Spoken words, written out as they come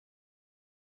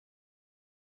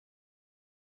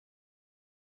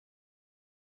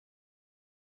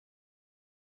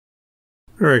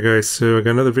Alright guys, so I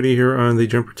got another video here on the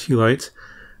jumper T-Lite,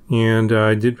 and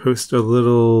I did post a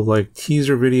little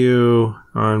teaser video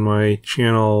on my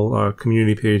channel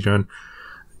community page on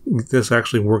this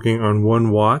actually working on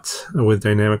 1 watt with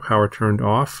dynamic power turned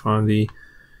off on the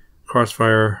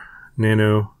Crossfire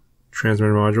Nano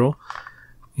transmitter module,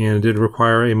 and it did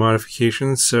require a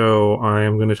modification. So I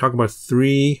am going to talk about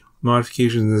 3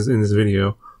 modifications in this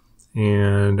video,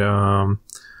 and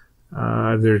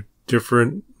they're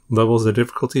different levels of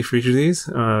difficulty for each of these.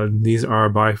 These are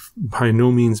by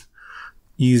no means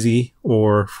easy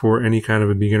or for any kind of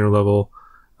a beginner level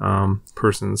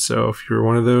person. So if you're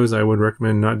one of those, I would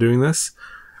recommend not doing this.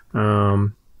 I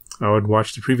would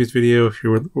watch the previous video if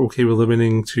you're okay with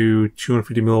limiting to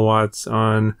 250 milliwatts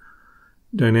on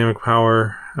dynamic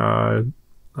power. I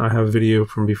have a video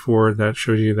from before that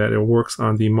shows you that it works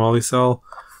on the Moly cell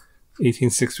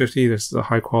 18650. This is a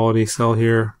high quality cell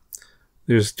here.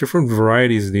 There's different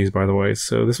varieties of these, by the way.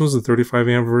 So this was the 35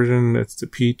 amp version. That's the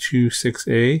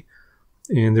P26A.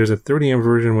 And there's a 30 amp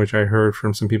version, which I heard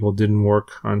from some people didn't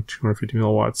work on 250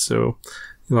 milliwatts. So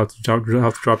you'll have to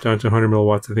drop down to 100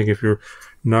 milliwatts, I think, if you're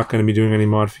not going to be doing any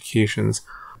modifications.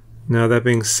 Now, that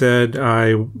being said,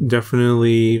 I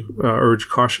definitely urge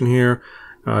caution here.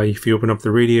 If you open up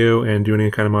the radio and do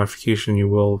any kind of modification, you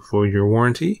will void your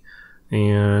warranty.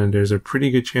 And there's a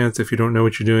pretty good chance, if you don't know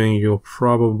what you're doing, you'll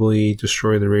probably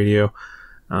destroy the radio,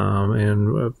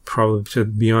 and probably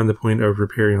beyond the point of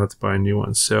repairing, you'll have to buy a new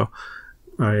one. So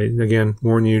I, again,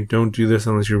 warn you, don't do this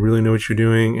unless you really know what you're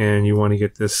doing and you want to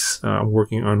get this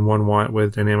working on 1 watt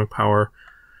with dynamic power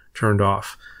turned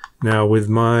off. Now, with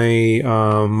my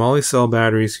Moly cell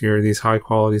batteries here, these high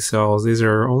quality cells, these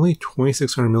are only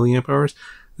 2600 milliamp hours.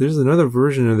 There's another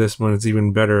version of this one that's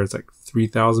even better. It's like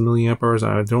 3000 milliamp hours.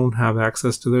 I don't have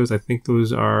access to those. I think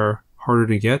those are harder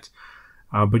to get,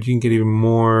 but you can get even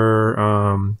more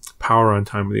power on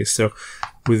time with these. So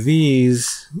with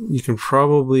these, you can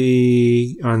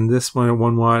probably, on this one at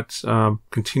 1 watt,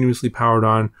 continuously powered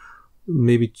on,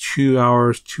 maybe 2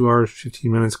 hours,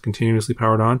 15 minutes continuously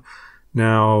powered on.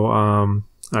 Now,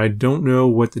 I don't know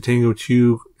what the Tango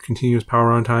 2 continuous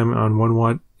power on time on 1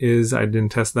 watt is. I didn't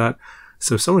test that.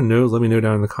 So if someone knows, let me know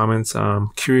down in the comments. I'm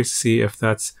curious to see if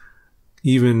that's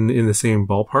even in the same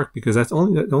ballpark, because that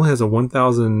only has a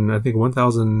 1000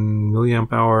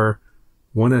 milliamp hour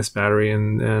 1S battery,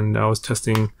 and I was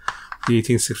testing the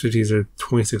 18650s are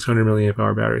 2600 milliamp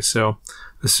hour batteries. So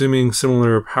assuming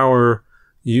similar power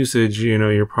usage, you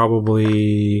know, you're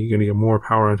probably going to get more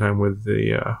power on time with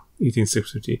the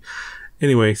 18650.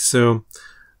 Anyway, so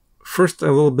first,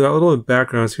 a little bit of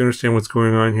background so you understand what's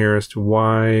going on here as to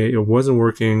why it wasn't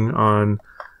working on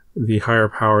the higher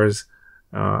powers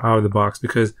out of the box.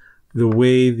 Because the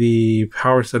way the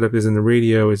power setup is in the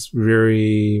radio is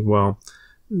very, well,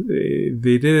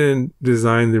 they didn't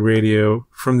design the radio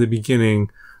from the beginning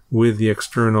with the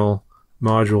external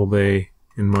module bay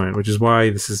in mind, which is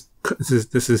why this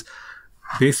is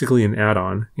basically an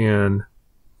add-on. And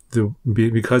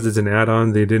because it's an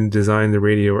add-on, they didn't design the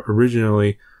radio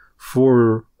originally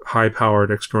for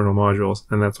high-powered external modules,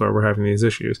 and that's why we're having these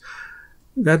issues.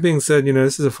 That being said, you know,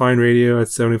 this is a fine radio at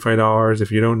 $75.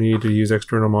 If you don't need to use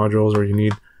external modules or you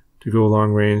need to go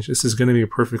long range, this is going to be a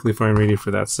perfectly fine radio for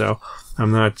that. So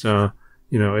I'm not,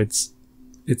 you know, it's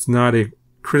not a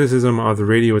criticism of the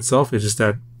radio itself. It's just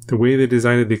that the way they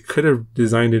designed it, they could have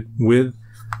designed it with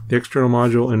the external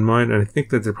module in mind, and I think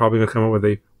that they're probably going to come up with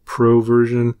a pro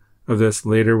version of this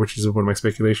later, which is what my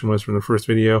speculation was from the first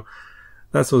video.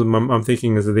 That's what I'm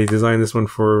thinking, is that they designed this one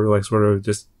for like sort of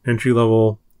just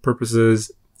entry-level purposes,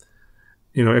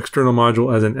 you know, external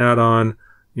module as an add-on,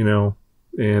 you know,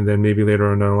 and then maybe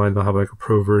later on down the line they'll have like a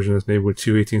pro version that's maybe with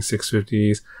 2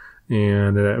 18650s,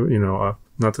 and you know,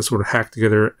 not to sort of hack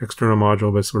together external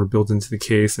module, but sort of built into the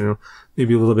case, you know,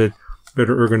 maybe a little bit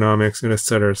better ergonomics and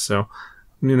etc. So,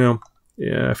 you know,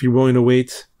 yeah, if you're willing to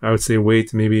wait, I would say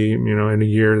wait. Maybe, you know, in a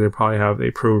year they'll probably have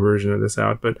a pro version of this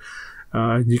out, but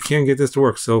you can get this to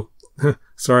work. So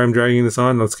sorry I'm dragging this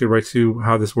on. Let's get right to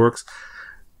how this works.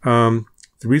 The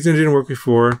reason it didn't work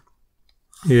before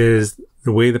is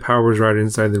the way the power was routed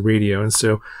inside the radio. And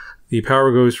so the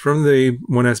power goes from the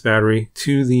 1S battery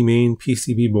to the main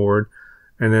PCB board,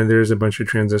 and then there's a bunch of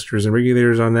transistors and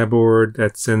regulators on that board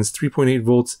that sends 3.8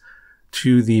 volts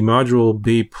to the module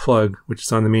bay plug, which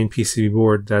is on the main PCB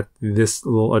board that this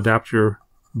little adapter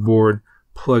board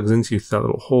plugs into that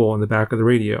little hole in the back of the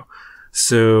radio.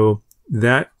 So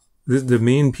that the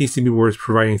main PCB board is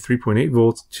providing 3.8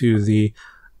 volts to the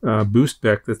boost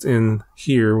bec that's in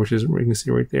here, which is, you can see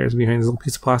right there, is behind this little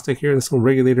piece of plastic here, this little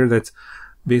regulator that's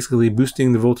basically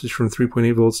boosting the voltage from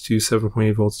 3.8 volts to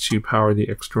 7.8 volts to power the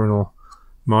external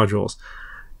modules.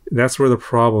 that's where the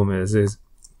problem is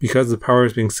because the power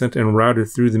is being sent and routed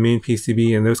through the main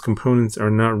PCB, and those components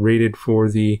are not rated for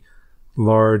the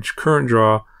large current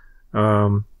draw.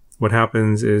 What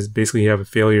happens is basically you have a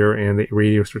failure and the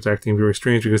radio starts acting very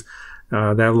strange because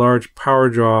that large power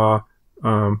draw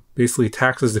basically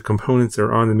taxes the components that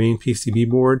are on the main PCB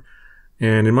board.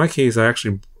 And in my case, I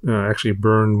actually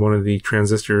burned one of the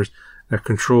transistors that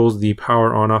controls the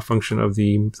power on-off function of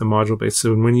the module base.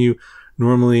 So when you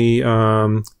normally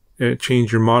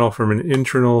change your model from an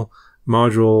internal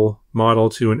module model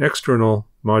to an external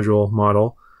module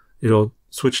model, it'll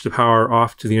switch the power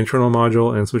off to the internal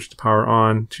module and switch the power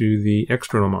on to the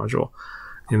external module.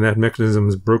 And that mechanism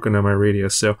is broken on my radio.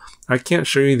 So I can't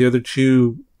show you the other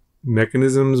two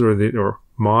mechanisms or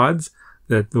mods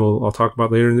that I'll talk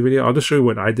about later in the video. I'll just show you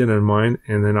what I did on mine,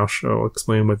 and then I'll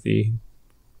explain what the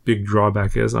big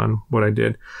drawback is on what I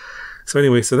did. So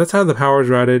anyway, so that's how the power is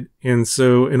routed. And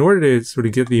so in order to sort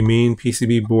of get the main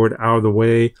PCB board out of the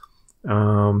way,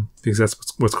 because that's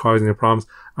what's causing the problems,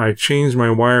 I changed my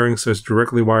wiring so it's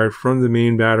directly wired from the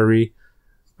main battery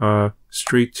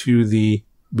straight to the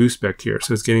boost spec here.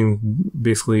 So it's getting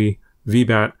basically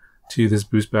VBAT to this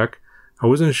boost spec. I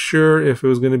wasn't sure if it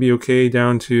was going to be okay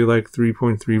down to like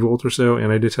 3.3 volts or so,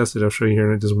 and I did test it. I'll show you here,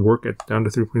 and it does work at down to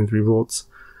 3.3 volts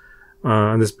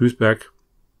on this boost spec,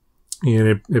 and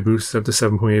it boosts up to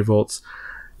 7.8 volts.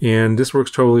 And this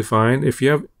works totally fine. If you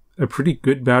have a pretty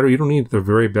good battery, you don't need the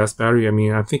very best battery. I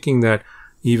mean, I'm thinking that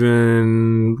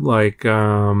even like,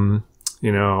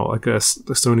 like a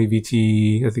Sony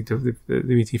VT, I think the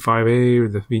VT5A or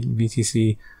the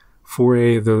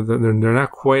VTC4A, they're not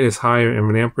quite as high of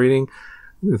an amp rating.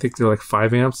 I think they're like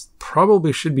 5 amps.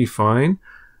 Probably should be fine.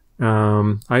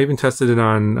 I even tested it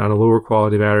on a lower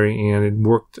quality battery, and it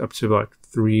worked up to like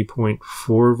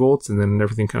 3.4 volts, and then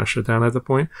everything kind of shut down at the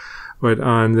point. But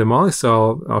on the Moly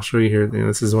cell, I'll show you here.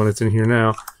 This is one that's in here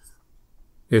now.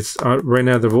 It's right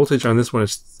now the voltage on this one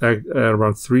is at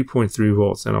around 3.3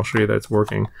 volts, and I'll show you that it's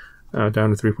working down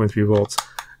to 3.3 volts.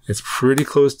 It's pretty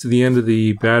close to the end of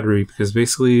the battery, because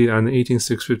basically on the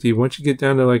 18650, once you get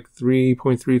down to like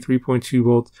 3.3, 3.2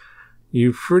 volts,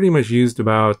 you've pretty much used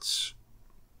about,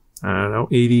 I don't know,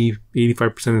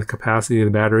 85% of the capacity of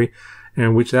the battery,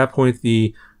 and which at that point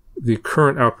the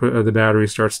current output of the battery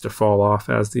starts to fall off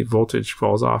as the voltage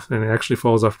falls off, and it actually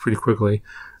falls off pretty quickly.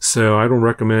 So I don't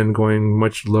recommend going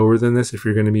much lower than this if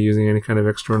you're going to be using any kind of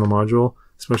external module,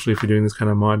 especially if you're doing this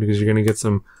kind of mod, because you're going to get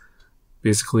some,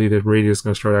 basically the radio is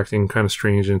going to start acting kind of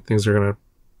strange, and things are going to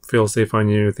fail safe on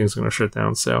you, things are going to shut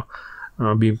down. So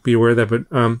be aware of that. But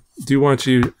do want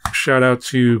to shout out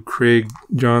to Craig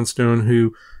Johnstone,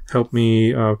 who helped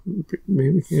me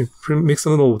make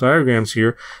some little diagrams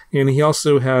here, and he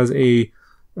also has a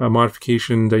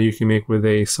modification that you can make with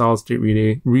a solid state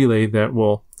relay that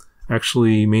will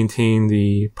actually maintain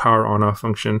the power on-off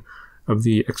function of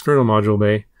the external module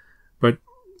bay. But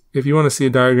if you want to see a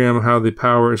diagram of how the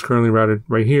power is currently routed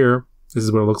right here, this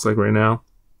is what it looks like right now.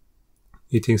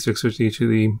 18650 to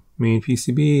the main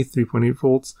PCB, 3.8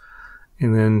 volts,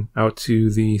 and then out to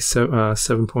the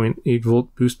 7.8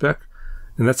 volt boost spec.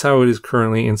 And that's how it is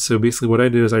currently. And so basically what I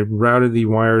did is I routed the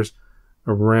wires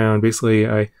around. Basically,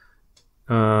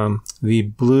 the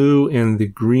blue and the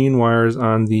green wires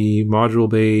on the module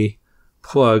bay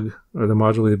plug, or the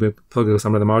module bay plug goes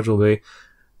under the module bay.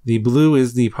 The blue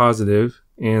is the positive,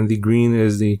 and the green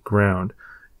is the ground.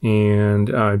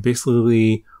 And I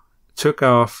basically took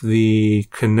off the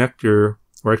connector,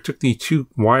 or I took the two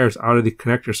wires out of the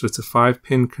connector. So it's a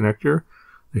 5-pin connector.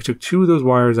 I took 2 of those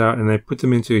wires out and I put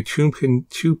them into a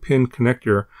 2-pin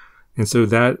connector. And so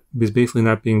that is basically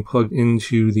not being plugged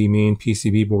into the main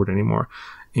PCB board anymore.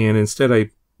 And instead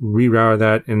I rerouted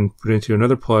that and put it into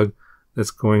another plug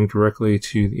that's going directly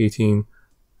to the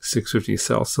 18650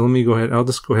 cell. So let me go ahead. I'll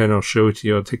just go ahead and I'll show it to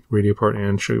you. I'll take the radio apart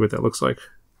and show you what that looks like.